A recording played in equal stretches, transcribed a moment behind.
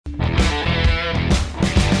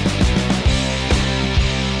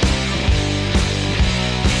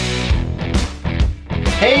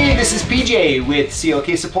Hey, this is PJ with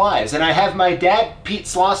CLK Supplies, and I have my dad, Pete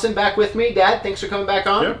Slauson, back with me. Dad, thanks for coming back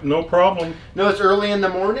on. Yep, no problem. No, it's early in the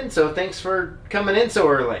morning, so thanks for coming in so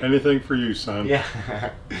early. Anything for you, son.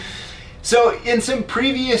 Yeah. So, in some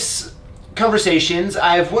previous conversations,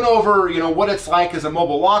 I've went over, what it's like as a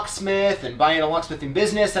mobile locksmith and buying a locksmithing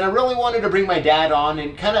business, and I really wanted to bring my dad on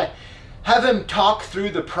and kind of have him talk through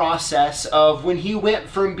the process of when he went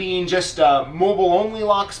from being just a mobile-only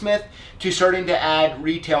locksmith to starting to add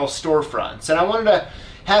retail storefronts. And I wanted to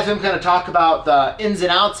have him kind of talk about the ins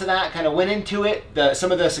and outs of that, kind of went into it,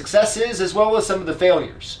 some of the successes as well as some of the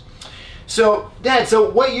failures. So, Dad,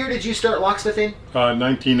 what year did you start locksmithing?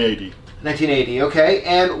 1980. 1980, okay.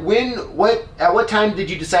 And at what time did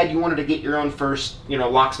you decide you wanted to get your own first,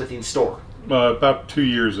 locksmithing store? About 2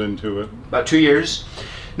 years into it. About 2 years.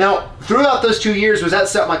 Now, throughout those 2 years, was that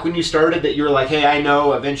something like when you started that you were like, hey, I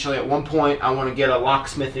know eventually at one point I want to get a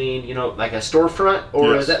locksmithing, like a storefront?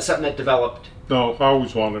 Or Yes. is that something that developed? No, I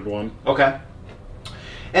always wanted one. Okay.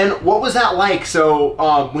 And what was that like?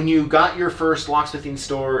 So when you got your first locksmithing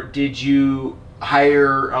store, did you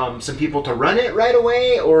hire some people to run it right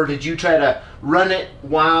away? Or did you try to run it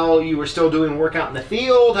while you were still doing work out in the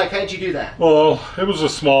field? How did you do that? Well, it was a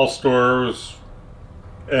small store,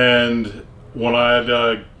 and when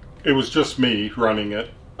it was just me running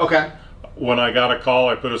it. Okay. When I got a call,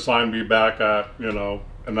 I put a sign, be back at,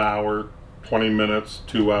 an hour, 20 minutes,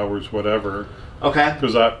 2 hours, whatever. Okay.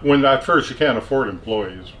 Because at first you can't afford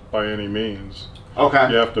employees by any means.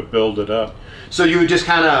 Okay. You have to build it up. So you would just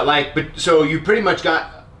kind of so you pretty much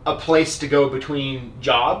got a place to go between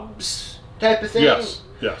jobs type of thing? Yes.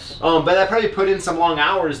 But that probably put in some long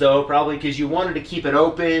hours though, probably because you wanted to keep it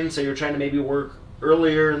open, so you're trying to maybe work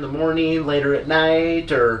earlier in the morning, later at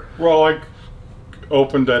night, or? Well, I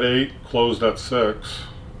opened at 8, closed at 6.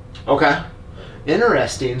 Okay.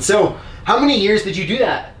 Interesting. So how many years did you do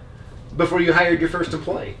that before you hired your first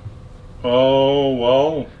employee? Oh,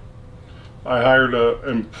 well, I hired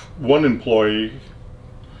one employee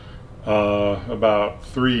about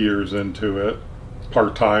 3 years into it,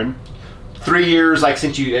 part-time. 3 years, like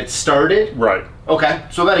since you had started? Right. Okay,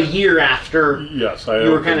 so about a year after yes, you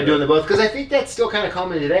were kind of doing the both, because I think that's still kind of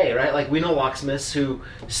common today, right? Like we know locksmiths who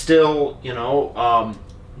still,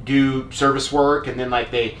 do service work, and then like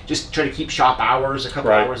they just try to keep shop hours a couple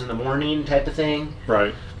Right. hours in the morning type of thing.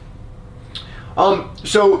 Right.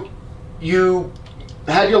 So you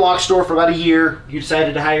had your lock store for about a year. You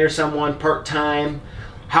decided to hire someone part-time.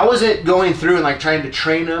 How was it going through and like trying to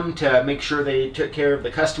train them to make sure they took care of the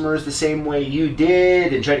customers the same way you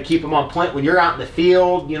did and try to keep them on point when you're out in the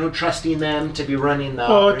field, trusting them to be running the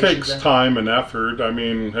Well, it operations takes time and effort. I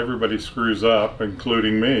mean, everybody screws up,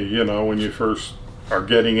 including me, when you first are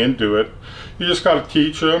getting into it. You just got to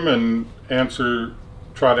teach them and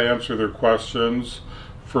try to answer their questions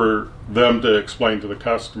for them to explain to the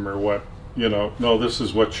customer what, no, this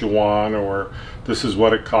is what you want, or this is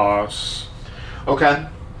what it costs. Okay.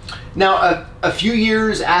 Now, a few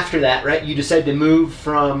years after that, right, you decided to move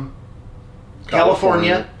from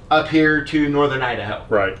California up here to northern Idaho.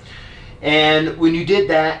 Right. And when you did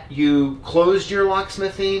that, you closed your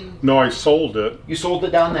locksmithing? No, I sold it. You sold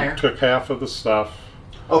it down there? Took half of the stuff.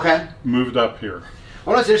 Okay. Moved up here.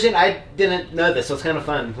 Well, that's interesting. I didn't know this, so it's kind of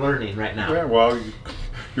fun learning right now. Yeah, well,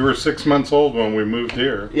 you were 6 months old when we moved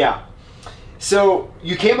here. Yeah. So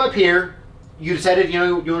you came up here. You decided, you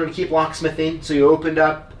wanted to keep locksmithing, so you opened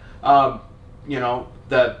up,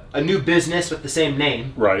 a new business with the same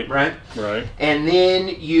name. Right. Right. Right. And then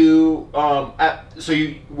you,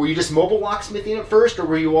 were you just mobile locksmithing at first, or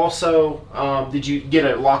were you also, did you get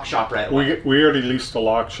a lock shop right away? We already leased a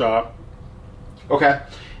lock shop. Okay.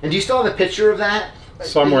 And do you still have a picture of that?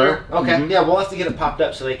 Somewhere. Okay. Mm-hmm. Yeah, we'll have to get it popped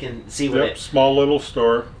up so they can see what Yep, small little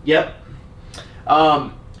store. Yep.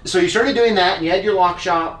 So you started doing that, and you had your lock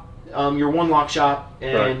shop, your one lock shop,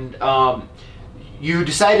 and you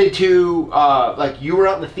decided to, you were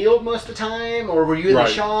out in the field most of the time, or were you in the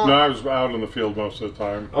shop? No, I was out in the field most of the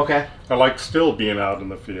time. Okay. I like still being out in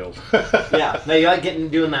the field. Yeah, no, you like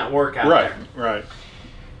doing that work out there. Right.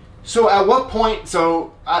 So at what point,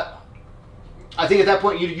 I think at that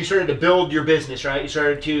point you started to build your business, right? You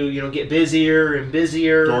started to, get busier and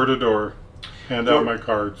busier. Door to door. Hand out my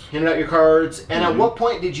cards. Hand out your cards. And at what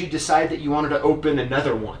point did you decide that you wanted to open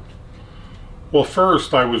another one? Well,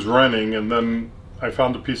 first I was renting, and then I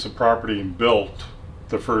found a piece of property and built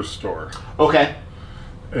the first store. Okay.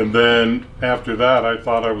 And then after that, I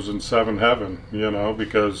thought I was in seven heaven,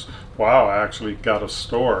 because, wow, I actually got a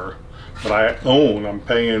store that I own. I'm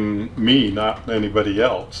paying me, not anybody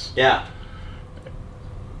else. Yeah.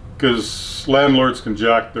 Because landlords can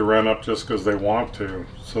jack the rent up just because they want to.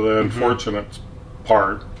 So the unfortunate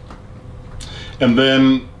part And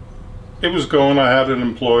then it was going, I had an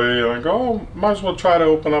employee, and I go, oh, might as well try to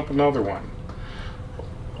open up another one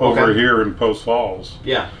over here in Post Falls.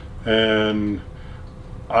 Yeah. And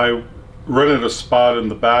I rented a spot in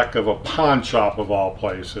the back of a pawn shop of all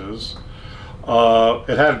places.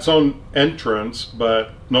 It had its own entrance,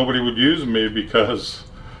 but nobody would use me because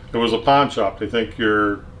it was a pawn shop. They think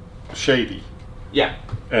you're shady. Yeah.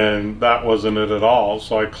 And that wasn't it at all,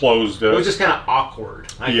 so I closed it. It was just kind of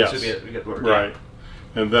awkward. I guess would be a good word. Right.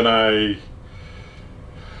 And then I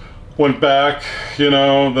went back, then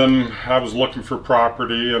I was looking for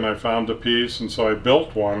property and I found a piece, and so I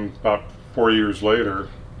built one about 4 years later.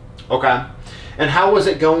 Okay. And how was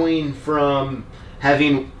it going from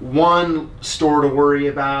having one store to worry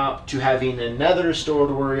about to having another store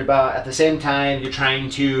to worry about? At the same time, you're trying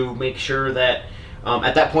to make sure that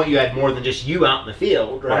at that point you had more than just you out in the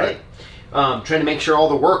field, right? Trying to make sure all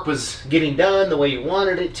the work was getting done the way you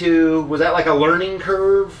wanted it to. Was that like a learning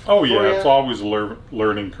curve? Oh yeah, it's always a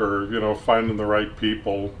learning curve, finding the right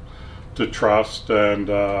people to trust and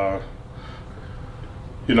do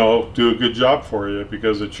a good job for you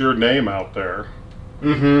because it's your name out there.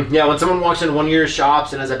 Mm-hmm. Yeah, when someone walks into one of your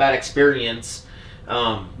shops and has a bad experience,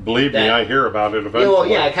 believe me, I hear about it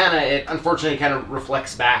eventually. It unfortunately kind of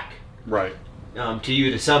reflects back. Right. To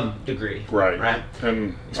you to some degree. Right.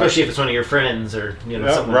 And especially if it's one of your friends or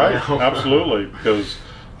someone right. you know. Absolutely, because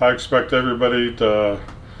I expect everybody to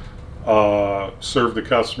serve the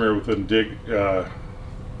customer with integrity.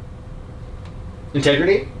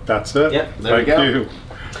 That's it. Yep. Thank you.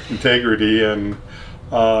 Integrity and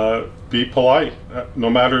be polite. No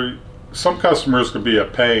matter, some customers can be a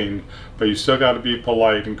pain, but you still got to be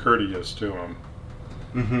polite and courteous to them.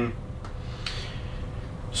 Mm-hmm.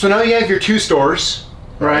 So now you have your 2 stores,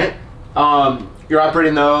 right? You're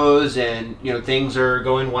operating those, and things are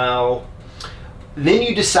going well. Then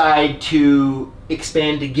you decide to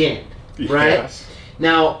expand again, right? Yes.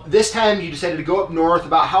 Now this time you decided to go up north.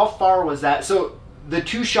 About how far was that? So the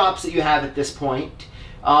 2 shops that you have at this point,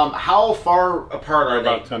 how far apart are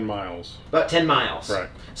they? About 10 miles. About 10 miles. Right.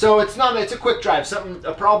 So it's a quick drive.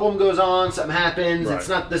 A problem goes on, something happens.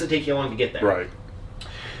 Right. Doesn't take you long to get there. Right.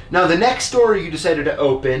 Now, the next store you decided to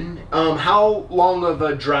open, how long of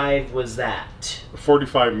a drive was that?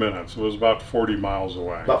 45 minutes. It was about 40 miles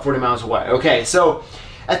away. About 40 miles away. Okay, so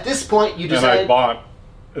at this point you decided... And I bought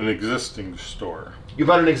an existing store. You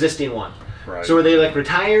bought an existing one. Right. So were they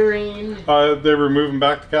retiring? They were moving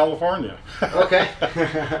back to California. Okay.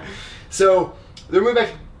 So they're moving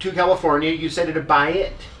back to California. You decided to buy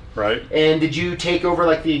it. Right. And did you take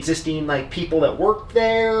over the existing people that worked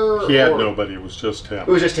there? He had nobody. It was just him. It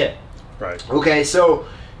was just him. Right. Okay, so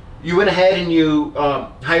you went ahead and you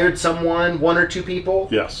hired someone, 1 or 2 people?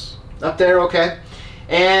 Yes. Up there, okay.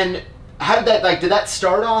 And how did that, did that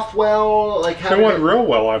start off well? It went real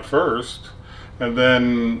well at first. And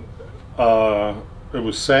then it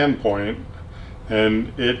was Sandpoint. And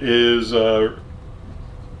it is a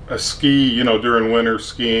ski, during winter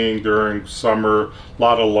skiing, during summer, a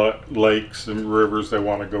lot of lakes and rivers they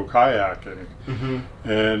want to go kayaking. Mm-hmm.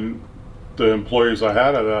 And the employees I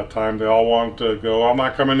had at that time, they all wanted to go, I'm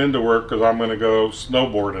not coming into work because I'm going to go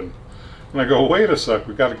snowboarding. And I go, wait a sec,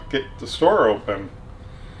 we got to get the store open.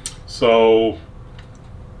 So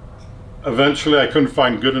eventually I couldn't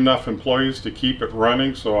find good enough employees to keep it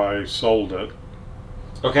running, so I sold it.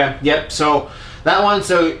 Okay, yep, so that one,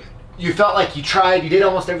 you felt like you tried, you did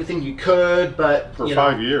almost everything you could, but... For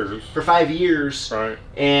 5 years. For 5 years. Right.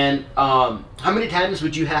 And how many times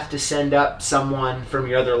would you have to send up someone from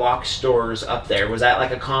your other lock stores up there? Was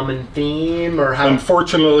that a common theme, or how?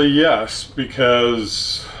 Unfortunately, yes,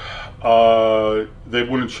 because they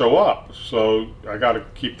wouldn't show up. So I got to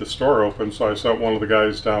keep the store open, so I sent one of the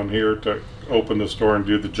guys down here to open the store and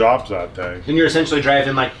do the jobs that day. And you're essentially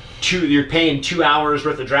driving you're paying 2 hours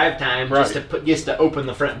worth of drive time right. just to open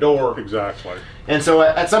the front door. Exactly. And so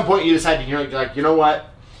at some point you decided, you know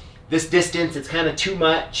what, this distance, it's kind of too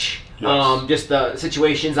much. Yes. Just the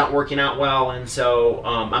situation's not working out well, and so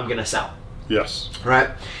I'm going to sell. Yes.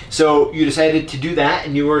 Right. So you decided to do that,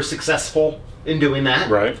 and you were successful in doing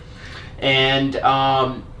that. Right. And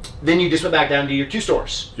then you just went back down to your 2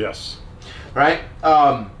 stores. Yes. Right.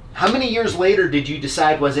 How many years later did you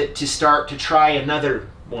decide, was it, to start to try another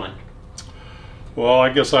one? Well, I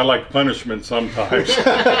guess I like punishment sometimes.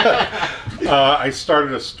 I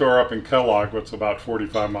started a store up in Kellogg, which is about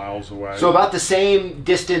 45 miles away. So about the same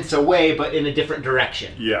distance away, but in a different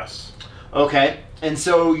direction. Yes. Okay. And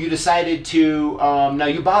so you decided to now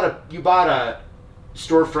you bought a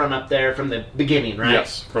storefront up there from the beginning, right?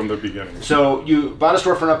 Yes, from the beginning. So you bought a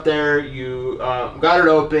storefront up there. You got it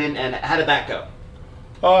open, and how did that go?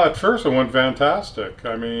 At first, it went fantastic.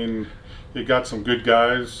 I mean, you got some good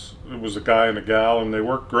guys. It was a guy and a gal, and they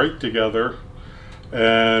worked great together.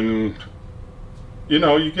 And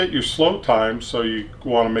you get your slow times, so you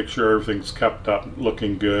want to make sure everything's kept up,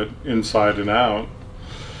 looking good inside and out.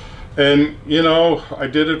 And I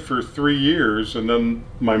did it for 3 years, and then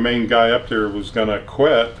my main guy up there was gonna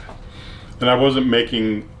quit, and I wasn't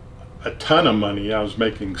making a ton of money. I was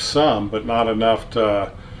making some, but not enough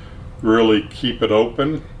to really keep it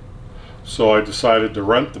open. So I decided to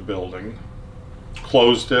rent the building,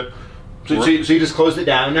 closed it. So you just closed it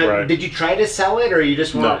down. Now, Right. did you try to sell it, or you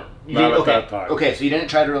just want? No, not at that time. Okay, so you didn't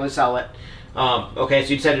try to really sell it. Okay,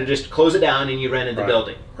 so you decided to just close it down and you rented the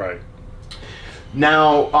building. Right.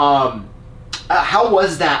 Now, how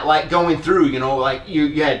was that like going through? Like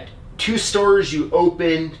you had 2 stores you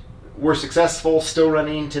opened, were successful, still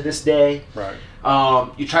running to this day. Right.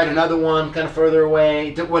 You tried another one kind of further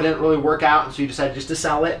away, didn't really work out, and so you decided just to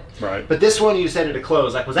sell it. Right. But this one you decided to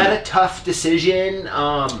close. Like, was that a tough decision?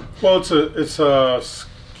 Well, it's a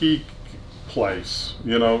ski place.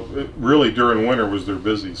 Really during winter was their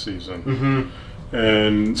busy season. Mm-hmm.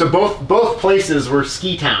 And so both places were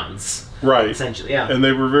ski towns. Right. Essentially, yeah. And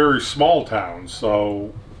they were very small towns,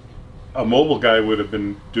 so a mobile guy would have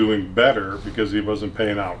been doing better because he wasn't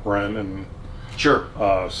paying out rent and Sure.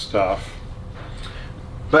 Stuff.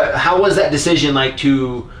 But how was that decision like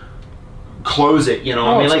to close it? There's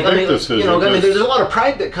a lot of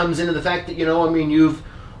pride that comes into the fact that you've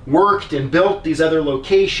worked and built these other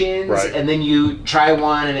locations, Right. and then you try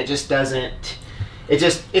one and it just doesn't.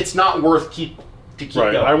 It's not worth to keep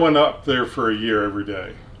Right. going. I went up there for a year every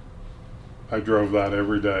day. I drove that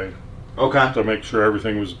every day Okay. to make sure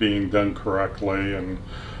everything was being done correctly and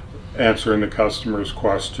answering the customers'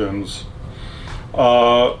 questions.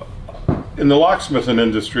 In the locksmithing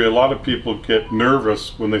industry, a lot of people get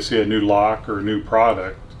nervous when they see a new lock or a new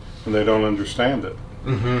product and they don't understand it.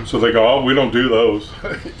 Mm-hmm. So they go, "Oh, we don't do those."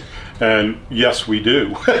 And yes, we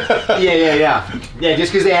do. Yeah.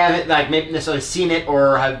 Just because they haven't maybe necessarily seen it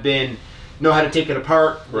or know how to take it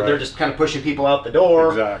apart, Right. they're just kind of pushing people out the door,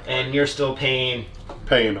 Exactly. and you're still paying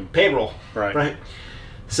Them. payroll. Right.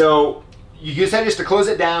 So you decided just to close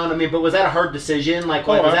it down. But was that a hard decision? Was that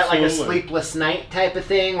like a absolutely. sleepless night type of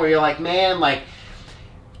thing where you're like, man,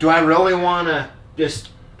 do I really want to just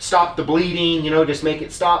stop the bleeding? Just make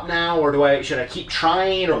it stop now, or should I keep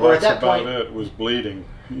trying? Or at that point, it was bleeding,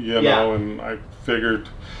 Yeah. and I figured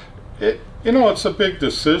it's a big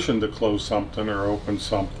decision to close something or open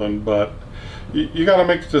something, but you got to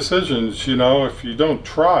make decisions. If you don't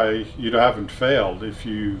try, you haven't failed. If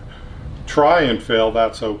you try and fail,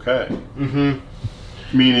 that's okay. Mm-hmm.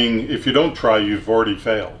 Meaning, if you don't try, you've already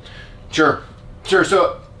failed. Sure.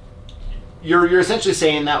 So you're essentially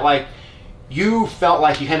saying that you felt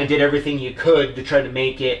like you kind of did everything you could to try to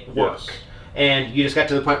make it work. Yes. And you just got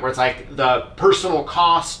to the point where it's like the personal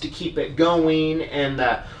cost to keep it going and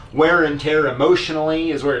the wear and tear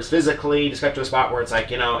emotionally as well as physically, just got to a spot where it's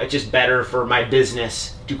like, it's just better for my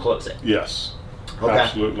business to close it. Yes, Okay.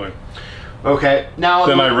 absolutely. Okay. Now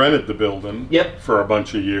Then I rented the building Yep. for a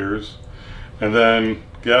bunch of years. And then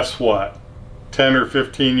guess what? 10 or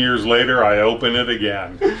 15 years later, I open it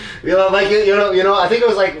again. I think it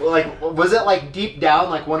was was it deep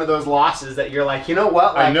down one of those losses that you're like,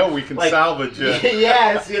 what? I know we can salvage it.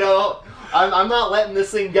 Yes, I'm not letting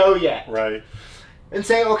this thing go yet. Right. And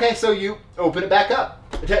say, okay, so you open it back up.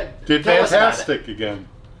 Did Tell us about fantastic again.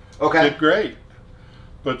 Okay. Did great.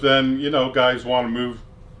 But then, guys want to move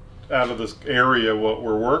out of this area what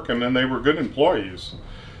we're working, and they were good employees.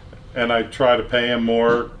 And I try to pay them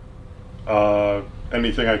more,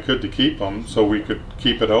 anything I could to keep them so we could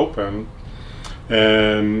keep it open.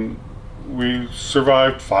 And we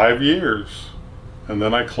survived 5 years. And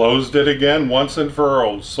then I closed it again once and for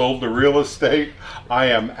all. Sold the real estate. I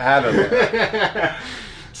am out of it.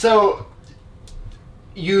 So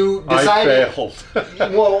you decided. I failed.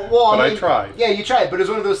 But I tried. Yeah, you tried, but it was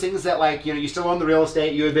one of those things that you still own the real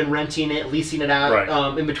estate. You had been renting it, leasing it out,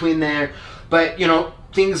 Right. In between there. But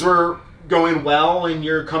things were going well in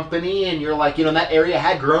your company, and you're like, that area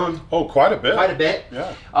had grown. Oh, quite a bit. Quite a bit.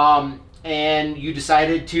 Yeah. And you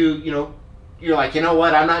decided to, you're like, you know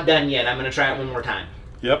what? I'm not done yet. I'm going to try it one more time.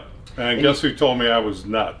 Yep. And guess who told me I was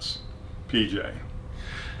nuts? PJ.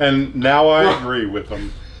 And now I agree with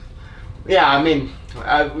him. Yeah,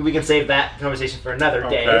 we can save that conversation for another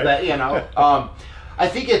day. Okay. But, I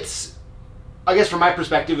think I guess from my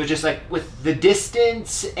perspective, it's just with the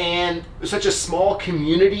distance and such a small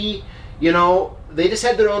community, they just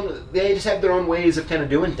have their own ways of kind of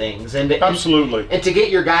doing things. And Absolutely. And to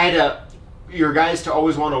get your guy to, your guys to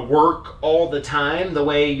always want to work all the time the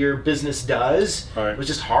way your business does. Right. It was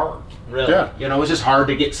just hard, really. Yeah. You know, it was just hard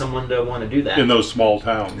to get someone to want to do that. In those small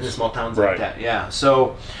towns. In the small towns Right. like that, yeah.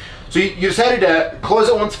 So you decided to close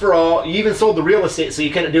it once for all. You even sold the real estate so you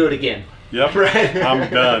couldn't do it again. Yep. Right? I'm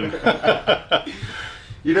done.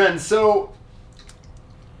 You're done. So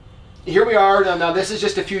here we are. Now this is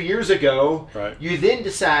just a few years ago. Right. You then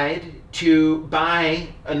decide to buy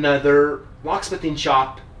another locksmithing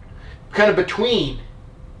shop kind of between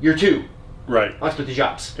your two Right. locksmithing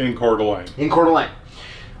shops In Coeur d'Alene. in Coeur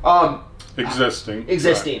d'Alene. Existing.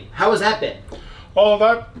 Existing. Right. How has that been? Oh,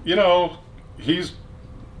 that, he's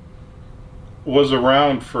was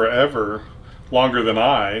around forever, longer than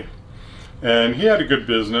I, and he had a good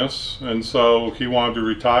business, and so he wanted to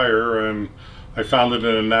retire, and I found it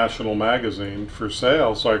in a national magazine for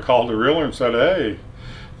sale, so I called the realtor and said, hey,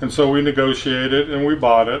 and so we negotiated and we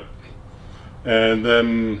bought it, and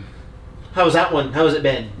then How's that one? How has it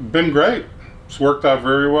been? been great. It's worked out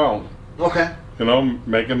very well, Okay.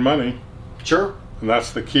 making money, Sure. and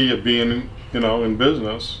that's the key of being, in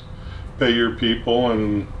business. Pay your people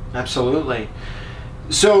and Absolutely.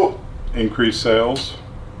 So, increase sales.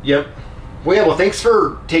 yep. Well, yeah, well, thanks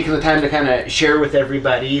for taking the time to kind of share with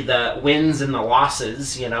everybody the wins and the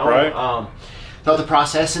losses, Right. throughout the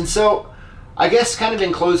process. And so, I guess kind of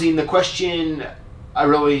in closing, the question I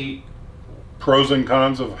really... Pros and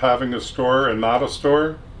cons of having a store and not a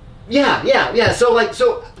store. Yeah.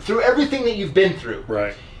 So through everything that you've been through,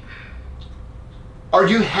 Right. are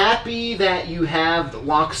you happy that you have the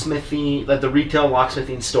locksmithing, like the retail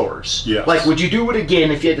locksmithing stores? Yes. Like, would you do it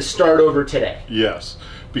again if you had to start over today? Yes.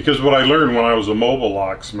 Because what I learned when I was a mobile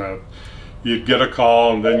locksmith, you'd get a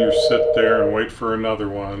call and then you sit there and wait for another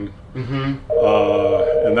one.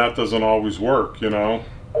 Mm-hmm. And that doesn't always work,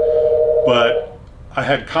 But I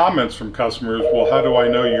had comments from customers, well, how do I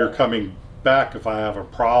know you're coming back if I have a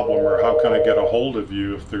problem, or how can I get a hold of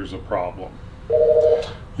you if there's a problem?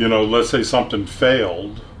 Let's say something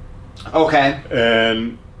failed, Okay.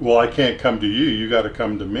 and, well, I can't come to you, you got to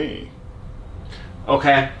come to me.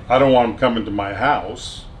 Okay. I don't want them coming to my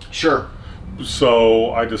house. Sure.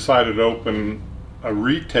 So I decided to open a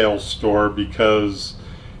retail store because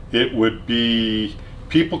it would be,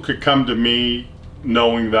 people could come to me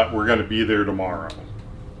knowing that we're going to be there tomorrow.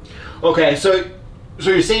 Okay, so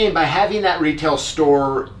you're saying by having that retail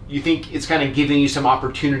store, you think it's kind of giving you some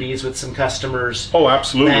opportunities with some customers? Oh,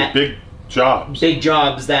 absolutely. That- Big jobs. Big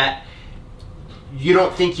jobs that you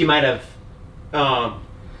don't think you might have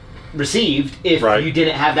received if Right. you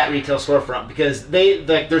didn't have that retail storefront, because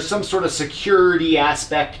there's some sort of security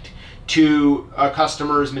aspect to a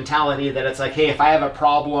customer's mentality that it's like, hey, if I have a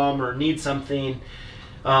problem or need something,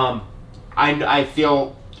 I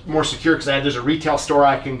feel more secure because there's a retail store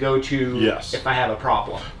I can go to Yes. if I have a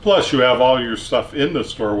problem. Plus, you have all your stuff in the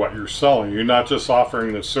store, what you're selling. You're not just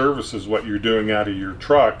offering the services, what you're doing out of your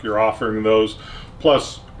truck. You're offering those,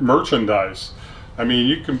 plus merchandise. I mean,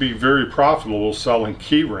 you can be very profitable selling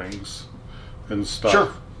key rings and stuff.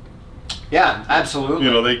 Sure. Yeah, absolutely.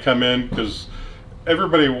 They come in because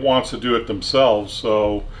everybody wants to do it themselves,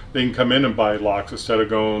 so they can come in and buy locks instead of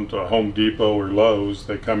going to Home Depot or Lowe's.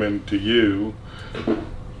 They come in to you.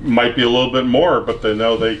 Might be a little bit more, but they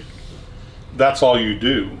know that's all you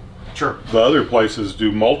do. Sure. The other places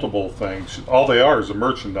do multiple things. All they are is a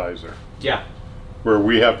merchandiser, Yeah. where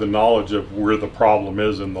we have the knowledge of where the problem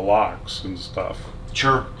is in the locks and stuff.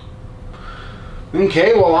 Sure.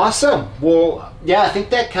 Okay, well, awesome. Well, yeah, I think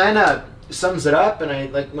that kind of sums it up.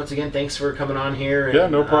 And once again, thanks for coming on here. And, Yeah,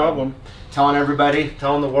 no problem. telling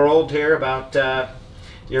the world here about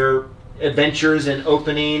your adventures in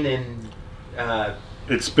opening and.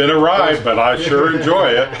 It's been a ride, but I sure enjoy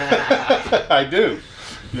it. I do.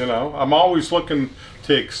 I'm always looking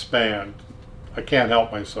to expand. I can't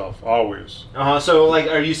help myself, always. So,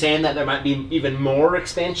 are you saying that there might be even more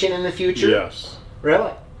expansion in the future? Yes.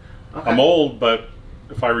 Really? Okay. I'm old, but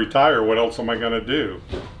if I retire, what else am I going to do?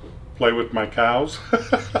 Play with my cows?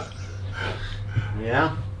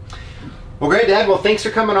 Yeah. Well, great, Dad. Well, thanks for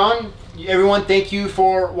coming on. Everyone, thank you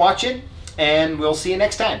for watching, and we'll see you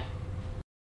next time.